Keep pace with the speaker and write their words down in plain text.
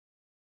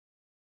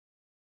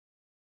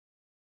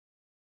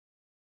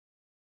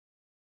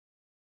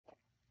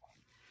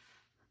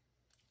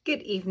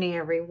Good evening,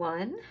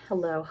 everyone.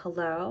 Hello,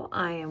 hello.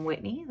 I am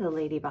Whitney, the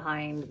lady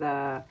behind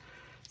the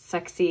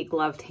sexy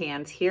gloved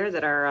hands here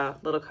that are a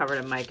little covered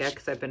in mica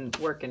because I've been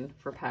working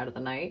for part of the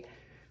night,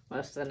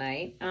 most of the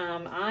night.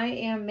 I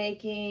am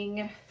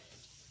making,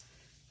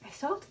 I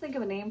still have to think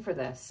of a name for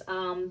this.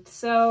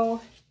 So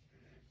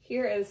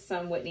here is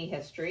some Whitney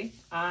history.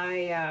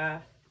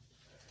 Grown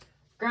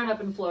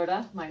up in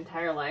Florida my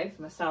entire life.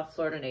 I'm a South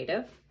Florida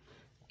native.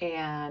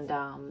 And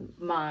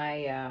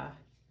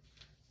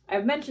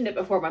I've mentioned it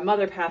before, my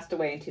mother passed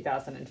away in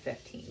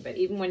 2015, but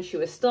even when she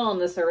was still on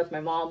this earth, my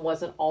mom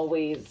wasn't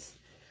always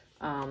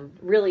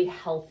really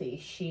healthy.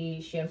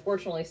 She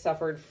unfortunately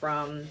suffered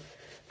from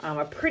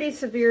a pretty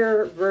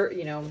severe,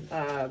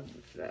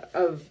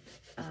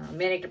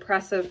 manic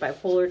depressive,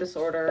 bipolar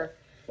disorder,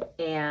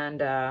 and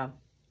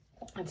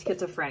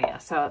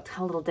schizophrenia. So it's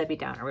a little Debbie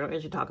Downer. We don't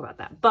usually talk about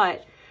that,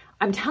 but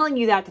I'm telling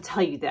you that to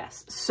tell you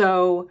this.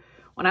 So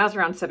when I was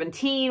around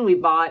 17, we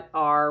bought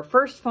our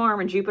first farm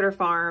in Jupiter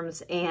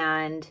Farms,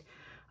 and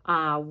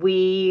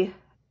we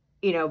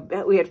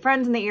had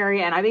friends in the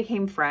area, and I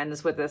became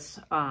friends with this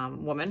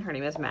woman. Her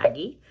name is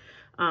Maggie,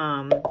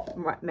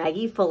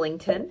 Maggie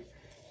Fullington,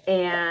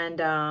 and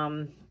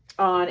on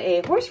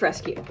a horse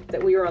rescue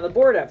that we were on the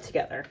board of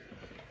together.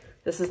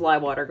 This is lye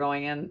water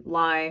going in,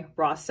 lye,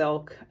 raw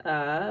silk,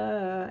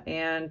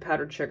 and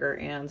powdered sugar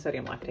and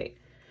sodium lactate.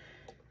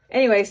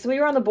 Anyway, so we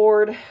were on the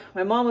board.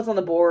 My mom was on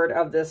the board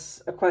of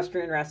this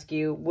equestrian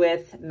rescue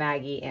with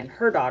Maggie and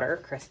her daughter,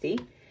 Christy.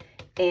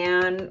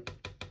 And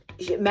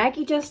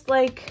Maggie just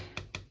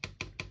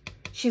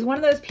she's one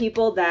of those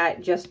people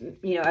that just,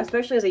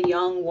 especially as a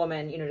young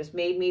woman, just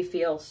made me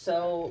feel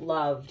so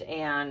loved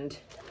and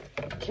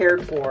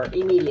cared for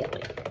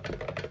immediately.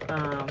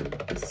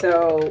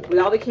 So we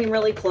all became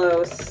really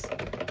close,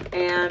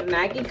 and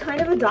Maggie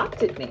kind of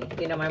adopted me.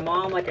 My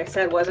mom, like I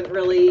said, wasn't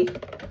really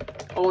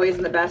always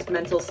in the best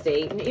mental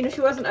state. And,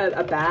 she wasn't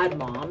a bad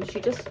mom. She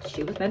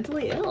was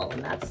mentally ill,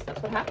 and that's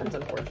what happens,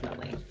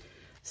 unfortunately.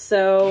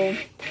 So,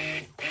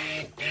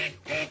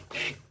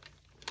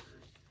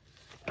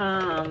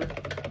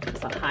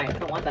 it's not high. I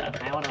don't want that on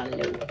high. I want it on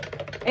low.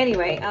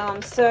 Anyway,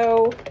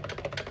 so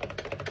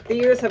the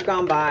years have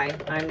gone by.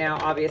 I'm now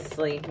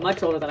obviously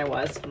much older than I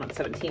was. I'm not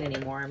 17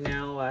 anymore. I'm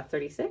now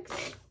 36.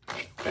 Is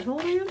that how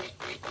old I am? I'm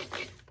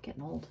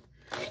getting old.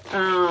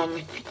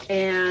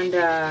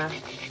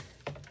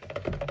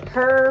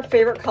 Her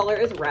favorite color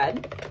is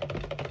red,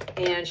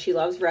 and she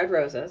loves red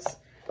roses.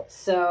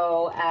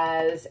 So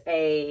as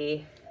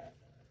a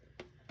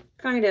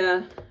kind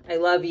of I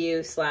love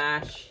you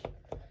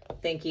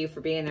 / thank you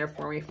for being there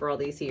for me for all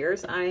these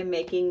years, I am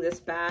making this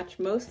batch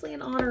mostly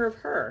in honor of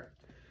her.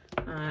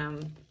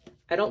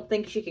 I don't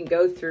think she can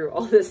go through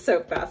all this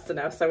soap fast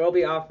enough, so I will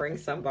be offering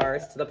some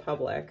bars to the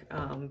public,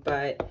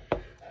 but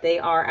they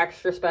are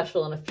extra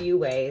special in a few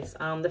ways.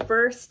 The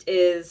first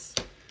is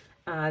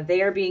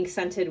they are being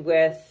scented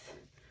with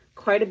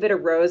quite a bit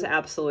of Rose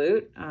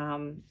Absolute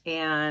and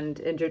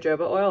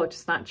jojoba oil, which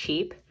is not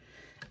cheap,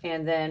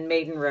 and then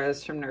Maiden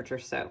Rose from Nurture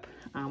Soap,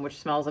 which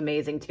smells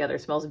amazing together.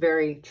 It smells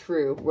very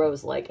true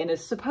rose-like and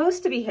is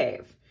supposed to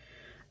behave.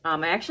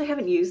 I actually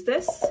haven't used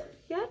this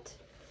yet,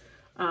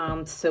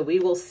 so we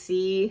will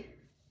see.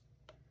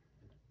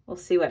 We'll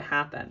see what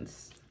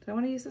happens. Do I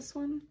want to use this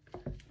one?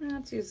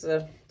 Let's use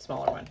the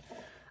smaller one.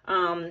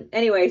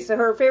 Anyway, so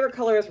her favorite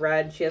color is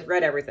red. She has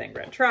red everything.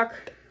 Red truck.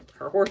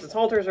 Her horse's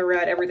halters are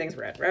red. Everything's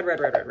red. Red, red,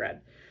 red, red, red.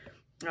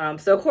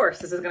 So of course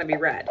this is going to be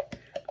red.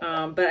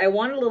 But I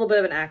wanted a little bit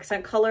of an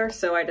accent color,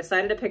 so I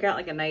decided to pick out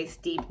like a nice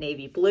deep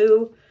navy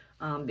blue,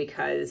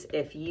 because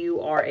if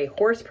you are a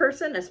horse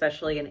person,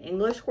 especially an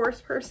English horse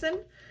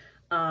person,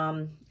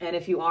 and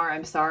if you are,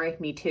 I'm sorry,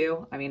 me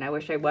too. I mean, I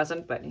wish I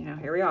wasn't, but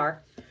here we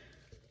are.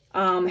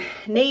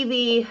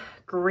 Navy,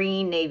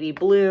 green, navy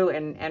blue,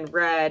 and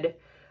red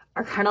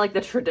are kind of like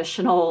the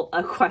traditional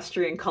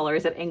equestrian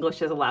colors that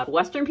English is allowed.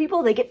 Western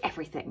people, they get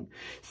everything.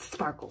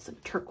 Sparkles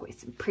and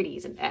turquoise and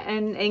pretties.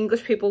 And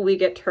English people, we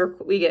get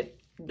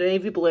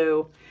navy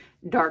blue,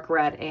 dark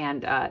red,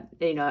 and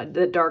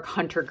the dark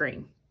hunter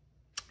green.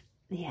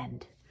 The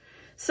end.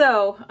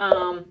 So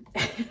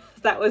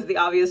that was the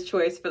obvious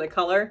choice for the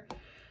color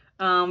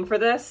for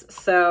this.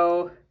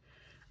 So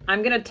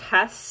I'm gonna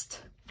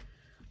test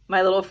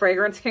my little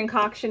fragrance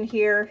concoction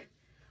here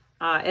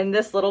in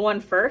this little one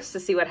first to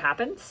see what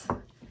happens,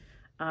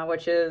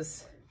 which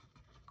is,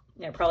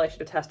 probably should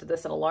have tested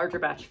this in a larger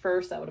batch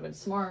first. That would have been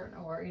smart,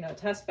 or,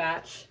 test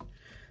batch. You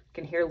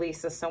can hear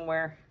Lisa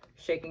somewhere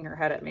shaking her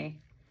head at me.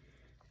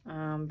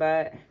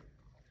 But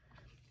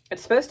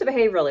it's supposed to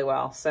behave really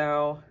well,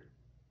 so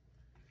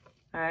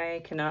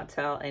I cannot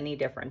tell any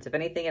difference. If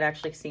anything, it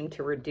actually seemed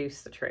to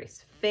reduce the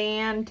trace.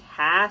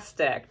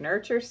 Fantastic.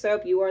 Nurture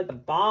Soap, you are the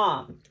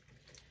bomb.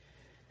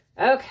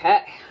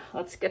 Okay,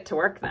 let's get to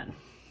work then.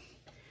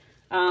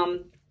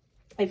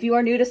 If you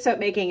are new to soap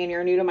making and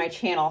you're new to my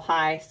channel,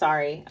 hi,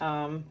 sorry.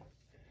 I'm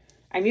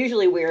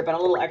usually weird, but I'm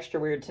a little extra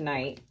weird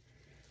tonight.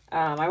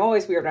 I'm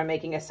always weird when I'm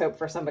making a soap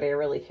for somebody I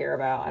really care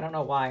about. I don't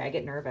know why. I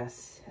get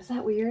nervous. Is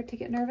that weird to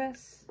get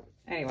nervous?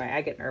 Anyway,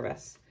 I get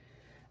nervous.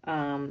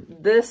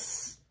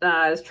 This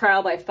is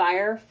Trial by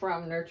Fire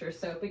from Nurture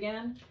Soap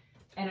again.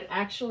 And it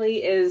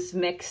actually is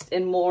mixed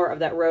in more of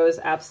that Rose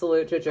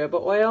Absolute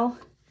jojoba oil.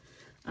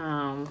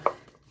 And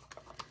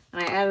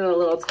I added a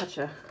little touch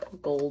of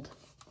gold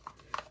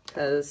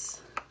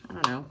because, I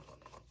don't know,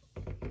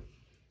 I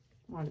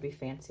wanted to be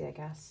fancy, I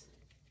guess.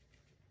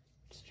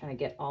 Just trying to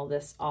get all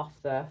this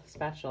off the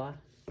spatula.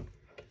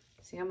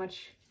 See how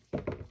much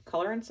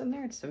colorant's in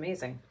there? It's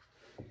amazing.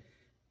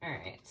 All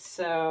right,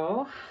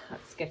 so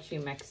let's get you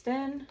mixed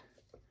in.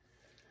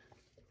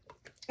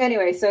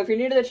 Anyway, so if you're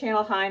new to the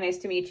channel, hi, nice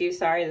to meet you.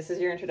 Sorry, this is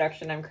your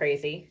introduction. I'm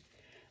crazy.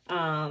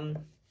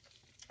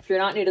 If you're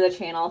not new to the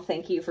channel,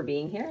 thank you for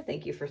being here.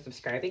 Thank you for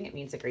subscribing. It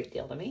means a great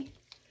deal to me.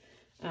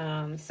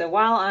 So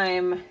while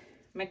I'm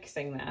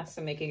mixing this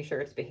and making sure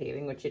it's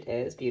behaving, which it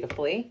is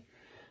beautifully,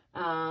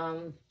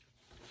 I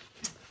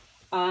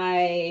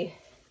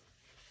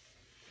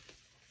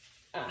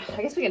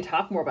guess we can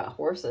talk more about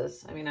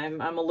horses. I mean,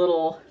 I'm a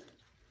little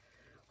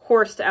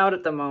horsed out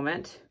at the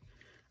moment.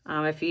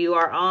 If you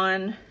are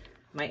on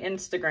my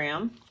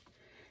Instagram,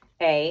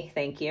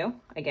 thank you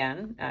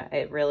again.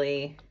 It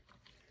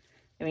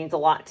means a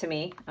lot to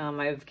me.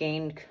 I've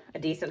gained a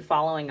decent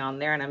following on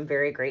there and I'm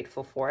very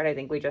grateful for it. I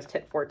think we just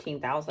hit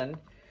 14,000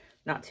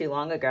 not too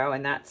long ago,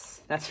 and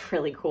that's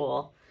really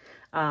cool.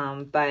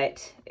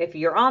 But if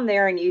you're on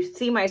there and you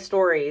see my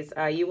stories,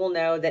 you will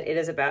know that it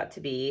is about to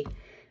be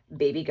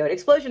baby goat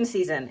explosion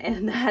season,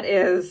 and that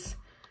is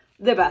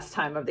the best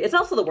time of the, it's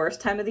also the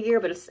worst time of the year,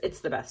 but it's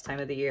the best time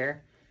of the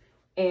year.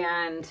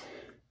 And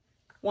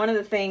one of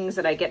the things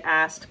that I get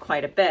asked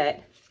quite a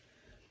bit,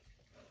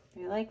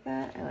 you like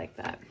that? I like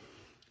that.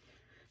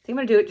 I think I'm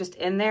gonna do it just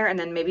in there and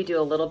then maybe do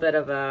a little bit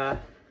of a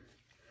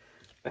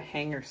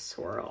hanger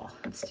swirl.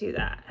 Let's do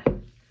that.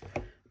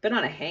 Been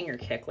on a hanger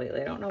kick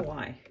lately, I don't know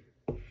why.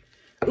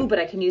 Ooh, but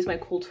I can use my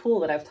cool tool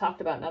that I've talked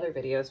about in other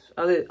videos,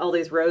 all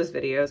these rose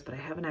videos, but I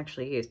haven't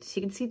actually used. So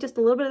you can see just a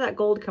little bit of that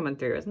gold coming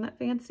through. Isn't that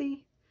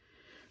fancy?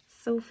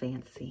 So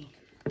fancy.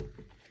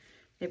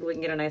 Maybe we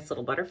can get a nice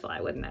little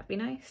butterfly. Wouldn't that be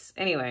nice?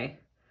 Anyway,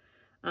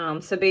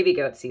 so baby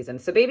goat season.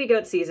 So baby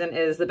goat season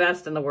is the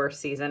best and the worst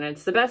season. And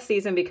it's the best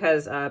season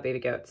because baby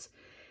goats.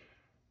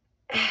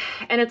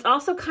 And it's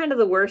also kind of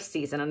the worst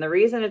season. And the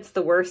reason it's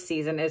the worst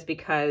season is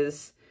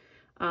because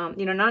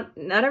you know,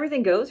 not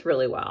everything goes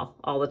really well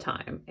all the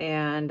time.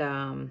 And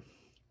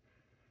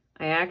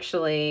I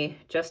actually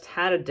just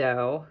had a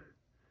doe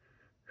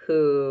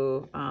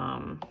who,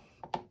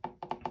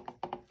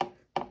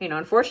 you know,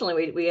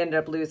 unfortunately we ended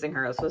up losing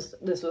her.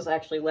 This was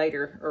actually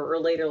later or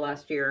later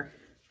last year.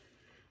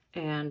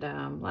 And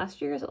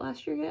last year, is it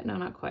last year yet? No,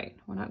 not quite.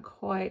 We're not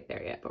quite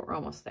there yet, but we're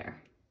almost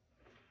there.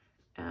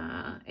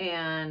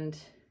 And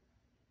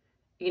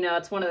you know,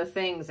 it's one of the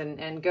things,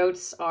 and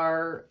goats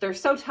they're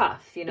so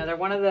tough. You know,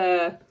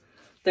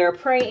 they're a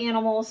prey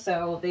animal,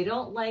 so they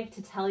don't like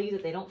to tell you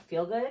that they don't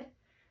feel good.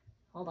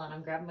 Hold on,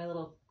 I'm grabbing my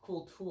little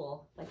cool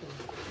tool. If I can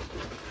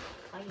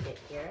find it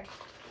here.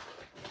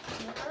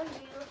 Where are you?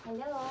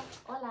 Hello.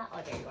 Hola.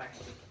 Oh, there you are.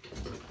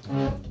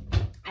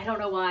 I don't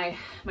know why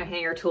my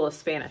hanger tool is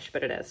Spanish,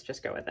 but it is.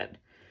 Just go with it.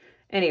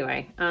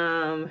 Anyway,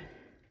 trying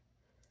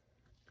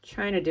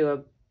to do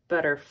a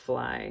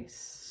butterfly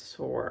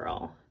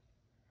swirl.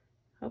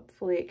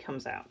 Hopefully it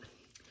comes out.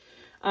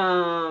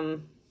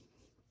 And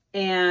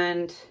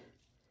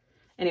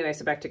anyway,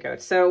 so back to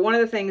goats. So one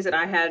of the things that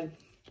I had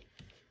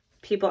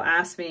people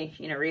ask me,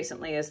 you know,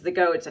 recently is the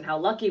goats and how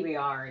lucky we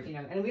are, you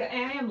know, and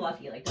I am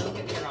lucky, like, don't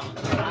get me wrong.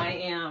 I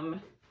am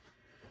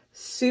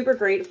super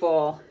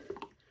grateful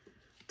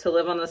to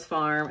live on this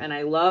farm and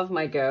I love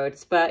my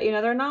goats, but you know,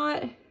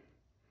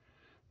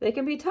 they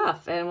can be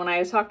tough. And when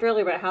I talked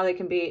earlier about how they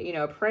can be, you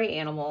know, a prey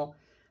animal,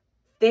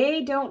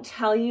 they don't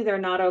tell you they're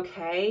not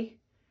okay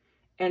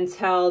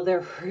until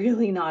they're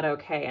really not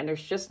okay. And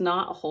there's just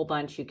not a whole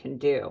bunch you can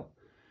do.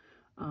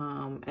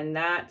 And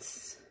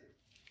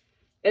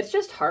it's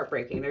just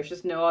heartbreaking. There's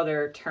just no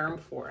other term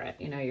for it.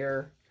 You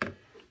know,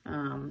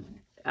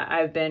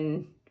 I've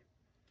been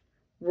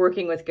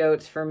working with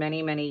goats for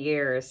many, many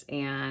years,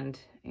 and,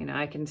 you know,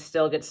 I can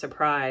still get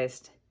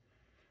surprised.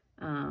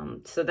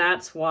 So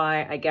that's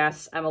why I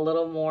guess I'm a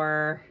little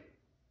more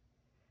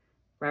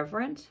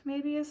reverent,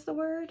 maybe is the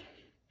word.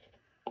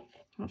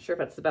 I'm not sure if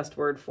that's the best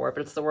word for it,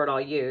 but it's the word I'll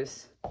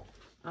use,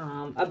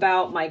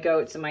 about my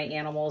goats and my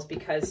animals,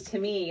 because to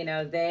me, you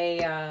know,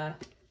 they're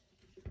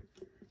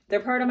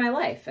part of my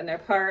life and they're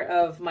part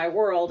of my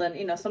world. And,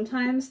 you know,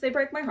 sometimes they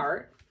break my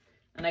heart,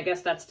 and I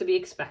guess that's to be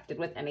expected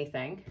with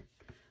anything.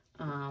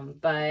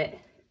 But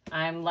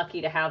I'm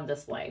lucky to have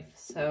this life.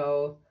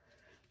 So,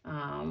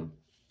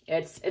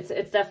 it's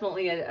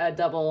definitely a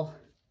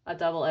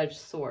double-edged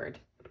sword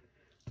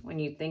when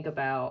you think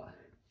about,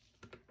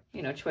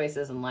 you know,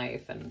 choices in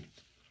life. And,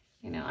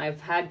 you know, I've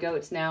had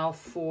goats now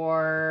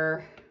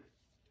for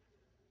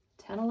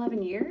 10,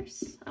 11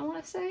 years, I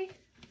want to say.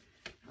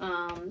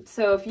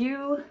 So if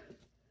you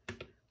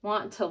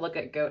want to look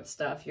at goat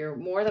stuff, you're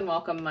more than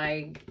welcome.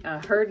 My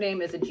herd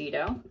name is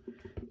Egidio,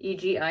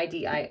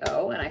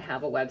 E-G-I-D-I-O, and I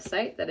have a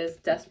website that is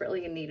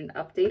desperately in need of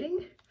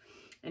updating.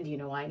 And do you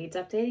know why it needs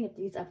updating? It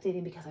needs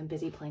updating because I'm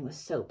busy playing with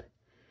soap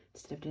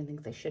instead of doing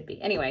things I should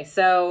be. Anyway,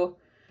 so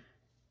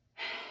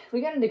we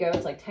got into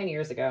goats like 10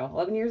 years ago,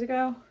 11 years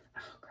ago.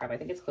 Oh crap, I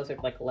think it's closer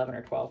to like 11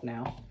 or 12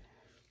 now.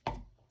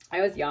 I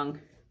was young,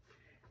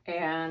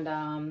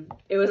 and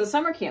it was a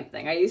summer camp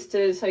thing. I used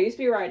to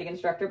be a riding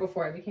instructor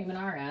before I became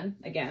an RN.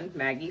 Again,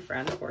 Maggie,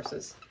 friend,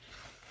 horses.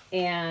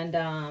 And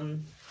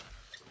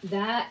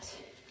that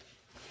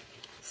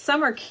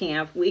summer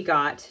camp, we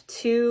got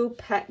 2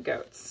 pet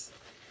goats.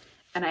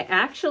 And I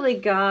actually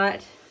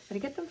got, did I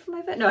get them from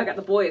my vet? No, I got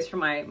the boys from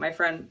my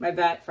friend, my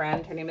vet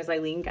friend. Her name is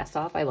Eileen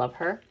Gustoff. I love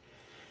her.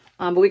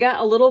 But we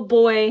got a little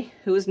boy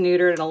who was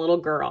neutered and a little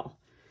girl.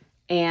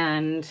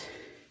 And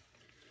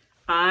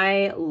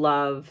I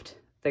loved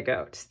the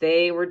goats.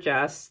 They were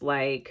just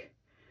like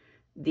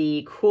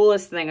the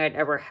coolest thing I'd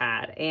ever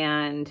had.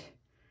 And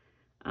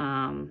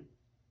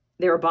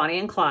they were Bonnie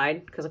and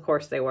Clyde, because of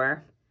course they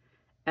were.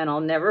 And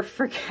I'll never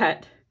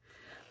forget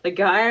the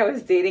guy I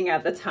was dating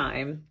at the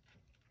time.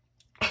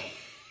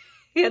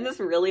 He had this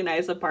really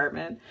nice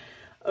apartment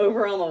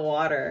over on the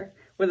water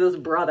with his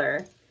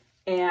brother.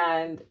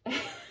 And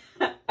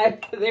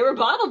they were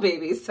bottle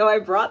babies, so I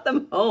brought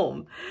them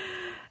home.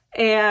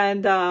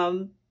 And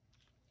the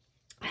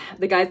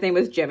guy's name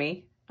was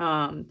Jimmy.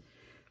 And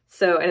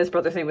his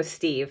brother's name was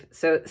Steve.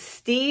 So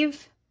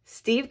Steve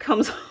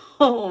comes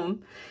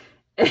home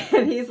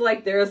and he's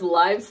like, there's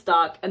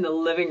livestock in the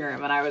living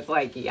room. And I was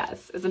like,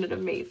 yes, isn't it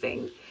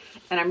amazing?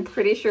 And I'm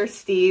pretty sure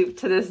Steve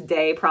to this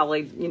day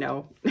probably, you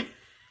know,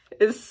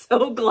 is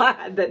so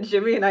glad that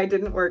Jimmy and I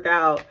didn't work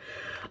out,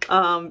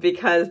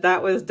 because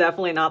that was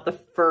definitely not the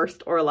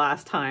first or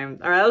last time.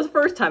 Or that was the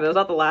first time. It was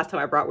not the last time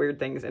I brought weird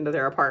things into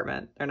their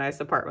apartment, their nice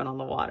apartment on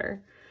the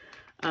water.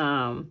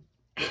 I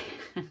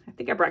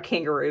think I brought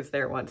kangaroos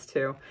there once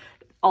too.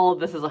 All of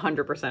this is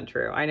 100%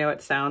 true. I know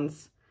it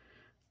sounds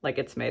like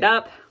it's made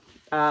up,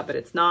 but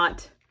it's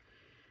not.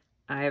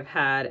 I've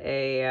had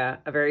a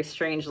very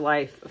strange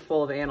life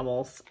full of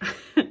animals.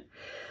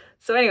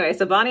 So anyway,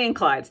 so Bonnie and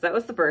Clyde, so that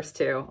was the first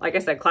 2. Like I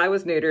said, Clyde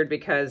was neutered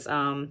because,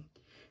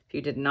 if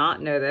you did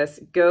not know this,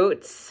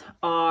 goats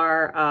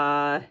are,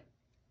 how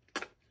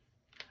do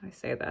I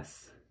say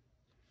this?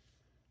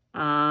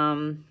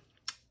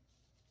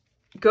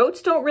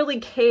 Goats don't really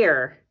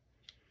care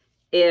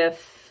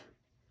if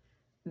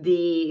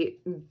the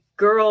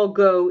girl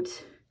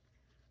goat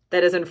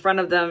that is in front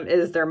of them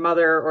is their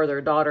mother or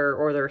their daughter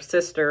or their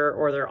sister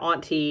or their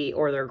auntie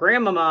or their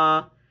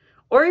grandmama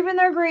or even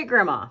their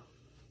great-grandma.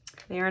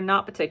 They are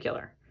not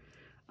particular.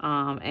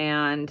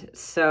 And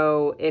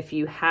so if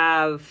you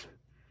have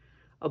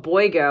a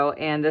boy goat,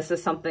 and this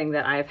is something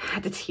that I've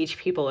had to teach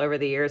people over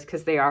the years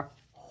because they are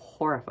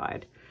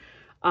horrified.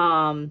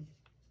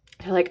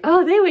 They're like,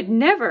 oh, they would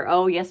never.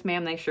 Oh, yes,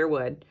 ma'am, they sure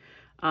would.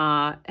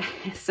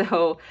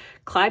 So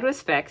Clyde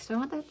was fixed. Do I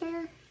want that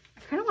there?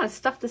 I kind of want to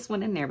stuff this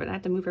one in there, but I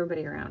have to move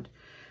everybody around.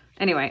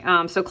 Anyway,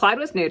 so Clyde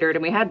was neutered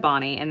and we had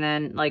Bonnie, and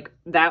then like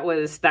that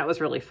was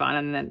really fun.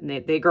 And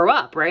then they grow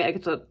up, right? Like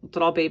it's what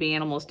all baby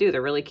animals do.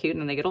 They're really cute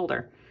and then they get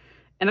older.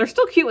 And they're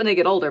still cute when they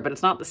get older, but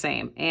it's not the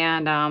same.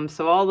 And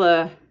so all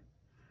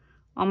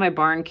my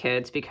barn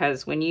kids,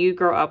 because when you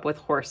grow up with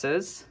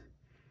horses,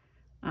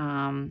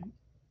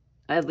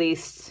 at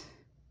least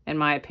in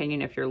my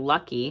opinion, if you're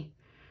lucky,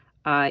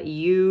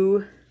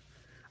 you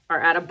are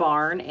at a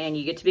barn and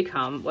you get to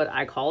become what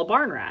I call a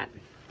barn rat.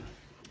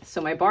 So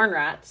my barn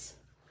rats,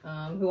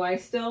 who I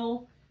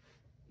still,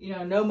 you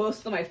know most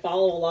of them. I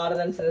follow a lot of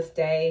them to this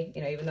day,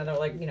 you know, even though they're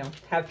like, you know,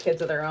 have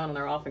kids of their own and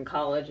they're off in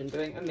college and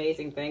doing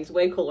amazing things,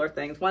 way cooler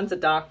things. One's a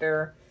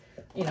doctor,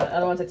 you know, the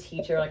other one's a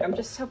teacher. Like, I'm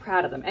just so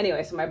proud of them.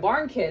 Anyway, so my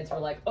barn kids were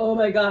like, oh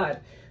my God,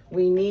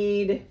 we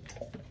need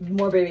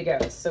more baby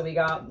goats. So we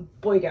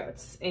got boy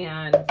goats,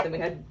 and then we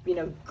had, you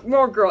know,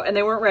 more girl, and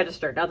they weren't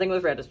registered. Nothing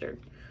was registered.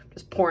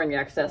 Just pouring the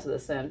excess of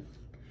this in.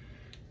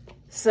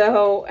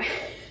 So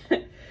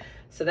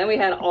so then we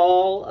had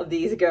all of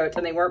these goats,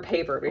 and they weren't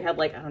papered. We had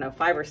like, I don't know,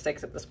 5 or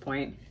 6 at this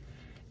point.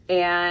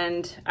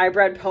 And I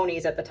bred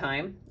ponies at the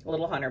time,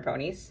 little hunter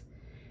ponies.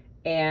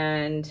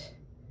 And,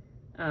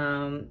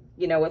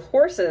 you know, with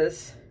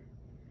horses,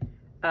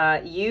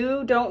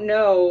 you don't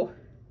know,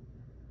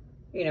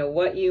 you know,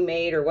 what you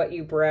made or what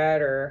you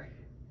bred or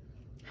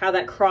how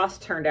that cross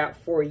turned out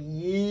for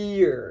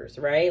years,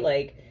 right?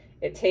 Like,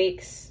 it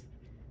takes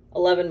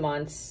 11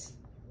 months,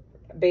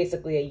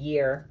 basically a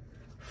year,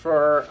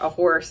 for a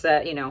horse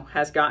that, you know,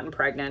 has gotten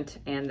pregnant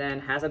and then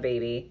has a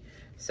baby.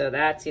 So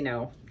that's, you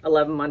know,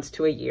 11 months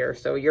to a year.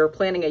 So you're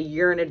planning a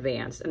year in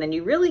advance, and then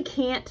you really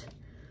can't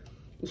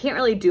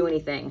really do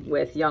anything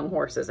with young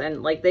horses.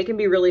 And like, they can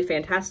be really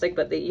fantastic,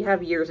 but you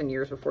have years and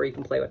years before you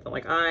can play with them.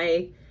 Like,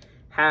 I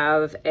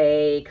have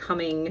a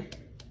coming,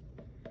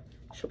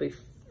 she'll be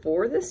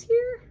 4 this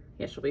year?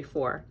 Yeah, she'll be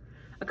 4.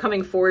 A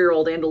coming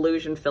 4-year-old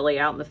Andalusian filly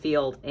out in the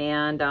field.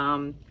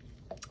 And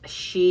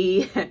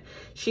she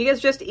has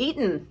just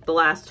eaten the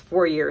last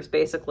 4 years,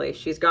 basically.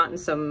 She's gotten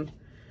some,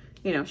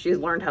 you know, she's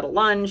learned how to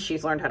lunge.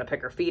 She's learned how to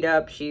pick her feet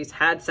up. She's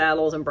had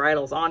saddles and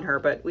bridles on her,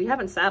 but we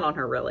haven't sat on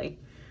her really.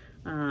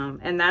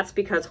 And that's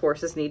because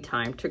horses need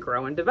time to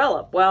grow and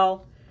develop.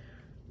 Well,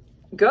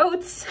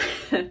 goats,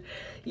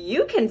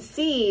 you can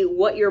see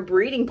what your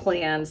breeding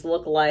plans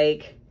look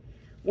like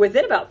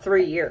within about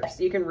 3 years.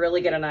 You can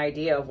really get an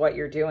idea of what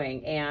you're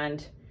doing.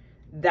 And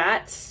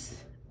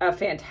that's a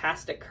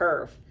fantastic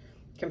curve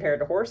compared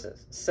to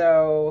horses.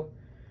 So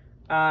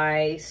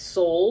I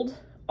sold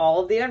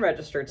all of the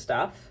unregistered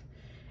stuff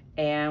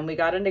and we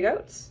got into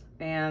goats.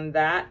 And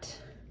that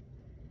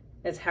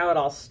is how it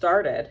all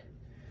started.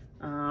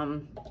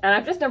 And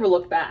I've just never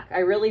looked back. I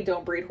really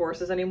don't breed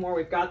horses anymore.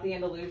 We've got the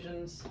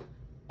Andalusians.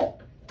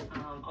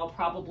 I'll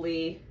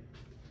probably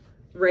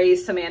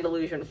raise some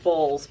Andalusian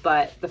foals,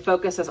 but the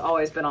focus has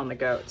always been on the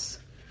goats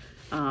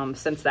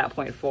since that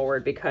point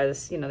forward,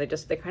 because, you know,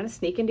 they kind of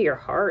sneak into your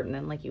heart, and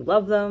then like you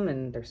love them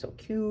and they're so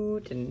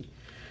cute, and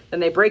then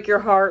they break your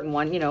heart and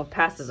one, you know,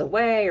 passes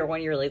away, or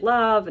one you really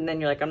love, and then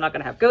you're like, I'm not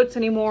going to have goats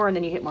anymore. And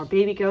then you hit more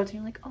baby goats and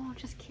you're like, oh,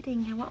 just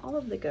kidding. I want all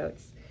of the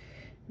goats.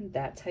 And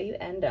that's how you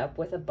end up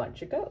with a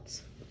bunch of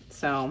goats.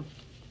 So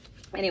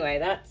anyway,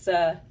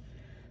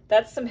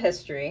 that's some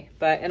history.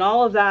 But in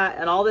all of that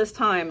and all this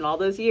time and all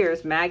those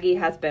years, Maggie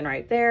has been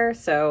right there.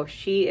 So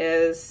she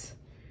is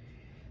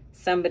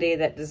somebody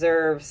that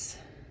deserves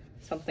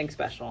something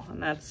special.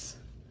 And that's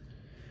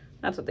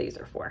what these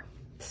are for.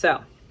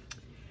 So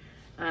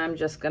I'm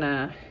just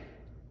gonna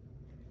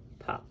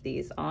pop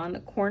these on the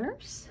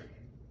corners.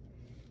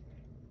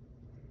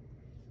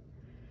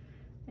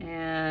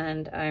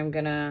 And I'm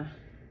gonna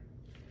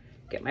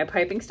get my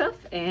piping stuff,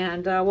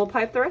 and we'll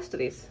pipe the rest of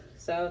these.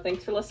 So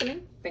thanks for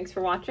listening. Thanks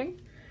for watching.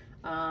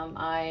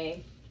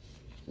 I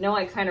know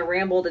I kind of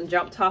rambled and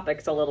jumped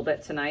topics a little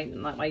bit tonight,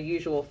 not my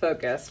usual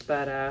focus,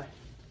 but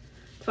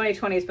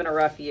 2020 has been a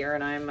rough year,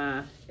 and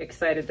I'm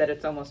excited that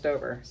it's almost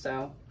over.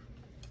 So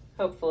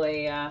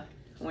hopefully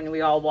when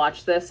we all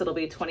watch this, it'll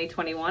be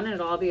 2021 and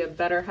it'll all be a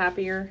better,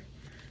 happier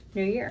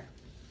new year.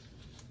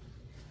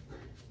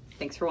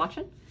 Thanks for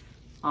watching.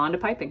 On to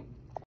piping.